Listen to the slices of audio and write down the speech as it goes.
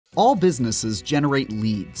All businesses generate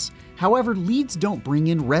leads. However, leads don't bring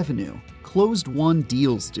in revenue. Closed-won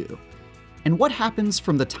deals do. And what happens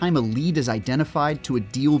from the time a lead is identified to a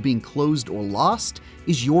deal being closed or lost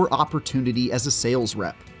is your opportunity as a sales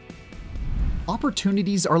rep.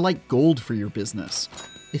 Opportunities are like gold for your business.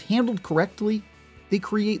 If handled correctly, they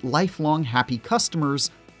create lifelong happy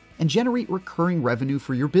customers and generate recurring revenue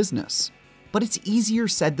for your business. But it's easier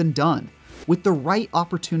said than done. With the right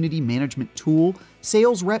opportunity management tool,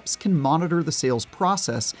 sales reps can monitor the sales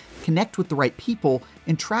process, connect with the right people,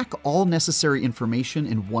 and track all necessary information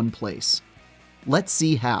in one place. Let's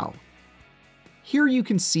see how. Here you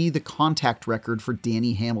can see the contact record for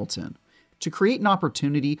Danny Hamilton. To create an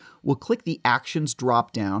opportunity, we'll click the Actions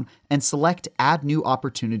drop-down and select Add New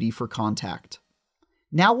Opportunity for Contact.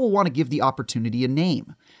 Now we'll want to give the opportunity a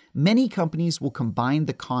name. Many companies will combine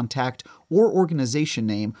the contact or organization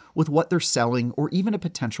name with what they're selling or even a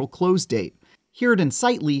potential close date. Here at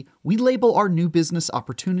Insightly, we label our new business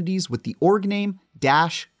opportunities with the org name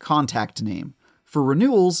 - contact name. For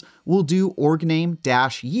renewals, we'll do org name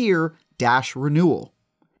 - year - renewal.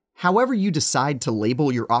 However you decide to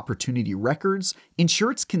label your opportunity records,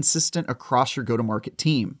 ensure it's consistent across your go-to-market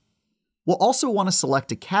team. We'll also want to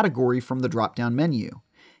select a category from the drop-down menu.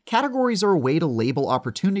 Categories are a way to label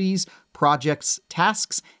opportunities, projects,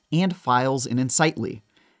 tasks, and files in Insightly.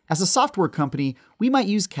 As a software company, we might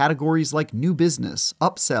use categories like new business,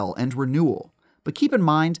 upsell, and renewal. But keep in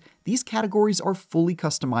mind, these categories are fully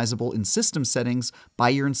customizable in system settings by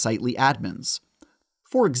your Insightly admins.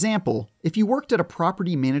 For example, if you worked at a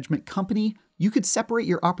property management company, you could separate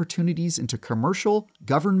your opportunities into commercial,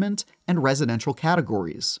 government, and residential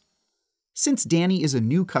categories. Since Danny is a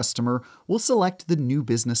new customer, we'll select the new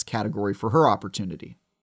business category for her opportunity.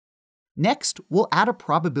 Next, we'll add a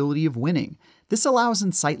probability of winning. This allows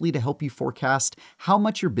Insightly to help you forecast how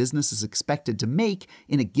much your business is expected to make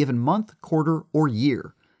in a given month, quarter, or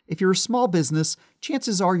year. If you're a small business,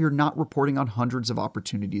 chances are you're not reporting on hundreds of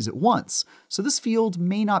opportunities at once, so this field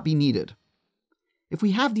may not be needed. If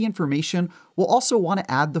we have the information, we'll also want to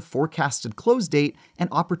add the forecasted close date and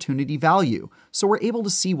opportunity value, so we're able to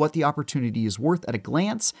see what the opportunity is worth at a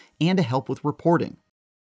glance and to help with reporting.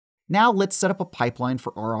 Now let's set up a pipeline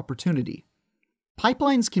for our opportunity.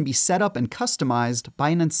 Pipelines can be set up and customized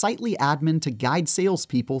by an Insightly admin to guide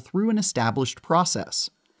salespeople through an established process.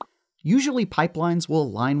 Usually pipelines will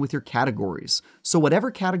align with your categories, so whatever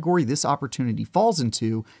category this opportunity falls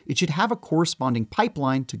into, it should have a corresponding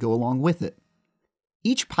pipeline to go along with it.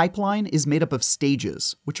 Each pipeline is made up of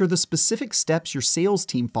stages, which are the specific steps your sales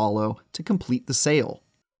team follow to complete the sale.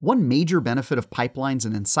 One major benefit of pipelines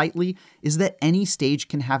in Insightly is that any stage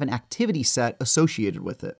can have an activity set associated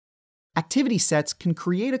with it. Activity sets can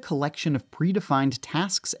create a collection of predefined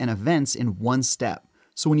tasks and events in one step.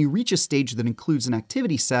 So when you reach a stage that includes an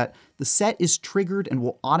activity set, the set is triggered and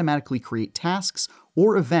will automatically create tasks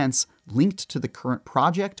or events linked to the current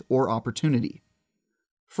project or opportunity.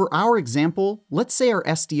 For our example, let's say our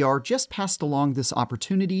SDR just passed along this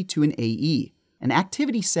opportunity to an AE. An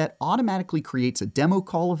activity set automatically creates a demo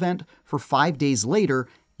call event for 5 days later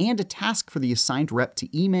and a task for the assigned rep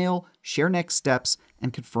to email, share next steps,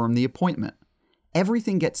 and confirm the appointment.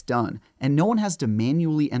 Everything gets done, and no one has to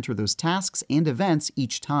manually enter those tasks and events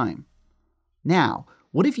each time. Now,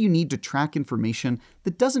 what if you need to track information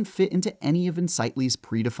that doesn't fit into any of Insightly's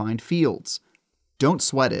predefined fields? Don't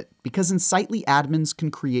sweat it, because Insightly admins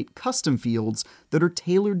can create custom fields that are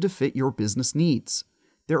tailored to fit your business needs.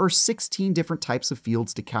 There are 16 different types of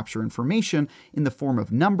fields to capture information in the form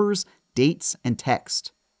of numbers, dates, and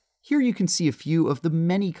text. Here you can see a few of the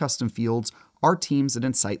many custom fields our teams at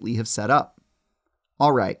Insightly have set up.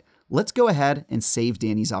 All right, let's go ahead and save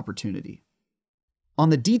Danny's opportunity.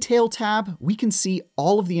 On the Detail tab, we can see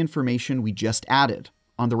all of the information we just added.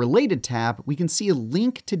 On the Related tab, we can see a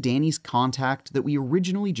link to Danny's contact that we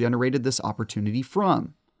originally generated this opportunity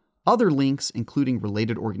from. Other links, including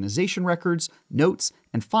related organization records, notes,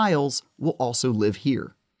 and files, will also live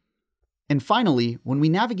here. And finally, when we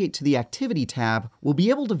navigate to the Activity tab, we'll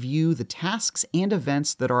be able to view the tasks and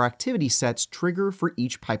events that our activity sets trigger for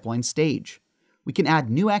each pipeline stage. We can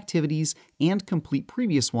add new activities and complete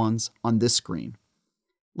previous ones on this screen.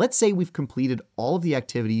 Let's say we've completed all of the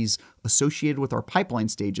activities associated with our pipeline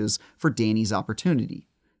stages for Danny's opportunity.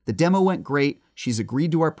 The demo went great, she's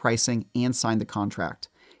agreed to our pricing and signed the contract.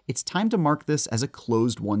 It's time to mark this as a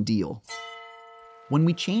closed-won deal. When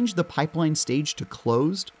we change the pipeline stage to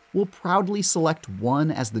closed, we'll proudly select 1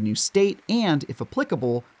 as the new state and, if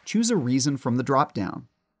applicable, choose a reason from the dropdown.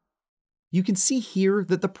 You can see here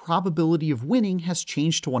that the probability of winning has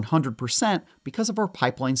changed to 100% because of our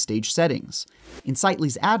pipeline stage settings.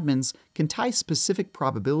 Insightly's admins can tie specific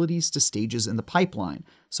probabilities to stages in the pipeline,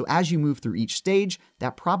 so as you move through each stage,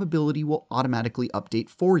 that probability will automatically update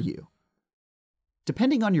for you.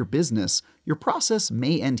 Depending on your business, your process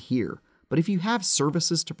may end here, but if you have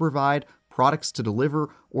services to provide, products to deliver,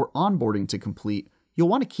 or onboarding to complete, you'll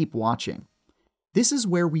want to keep watching. This is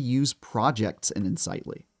where we use projects in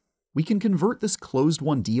Insightly. We can convert this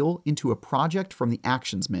closed-won deal into a project from the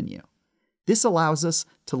Actions menu. This allows us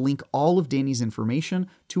to link all of Danny's information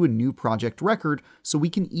to a new project record so we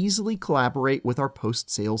can easily collaborate with our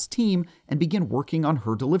post-sales team and begin working on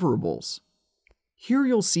her deliverables. Here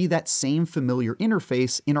you'll see that same familiar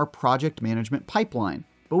interface in our project management pipeline,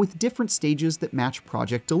 but with different stages that match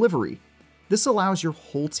project delivery. This allows your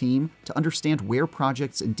whole team to understand where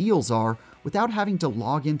projects and deals are without having to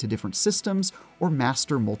log into different systems or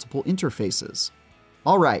master multiple interfaces.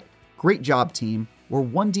 All right, great job, team. We're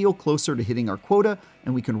one deal closer to hitting our quota,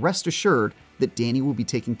 and we can rest assured that Danny will be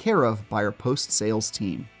taken care of by our post-sales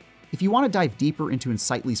team. If you want to dive deeper into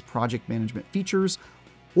Insightly's project management features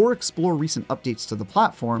or explore recent updates to the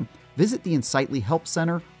platform, visit the Insightly Help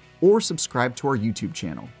Center or subscribe to our YouTube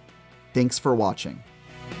channel. Thanks for watching.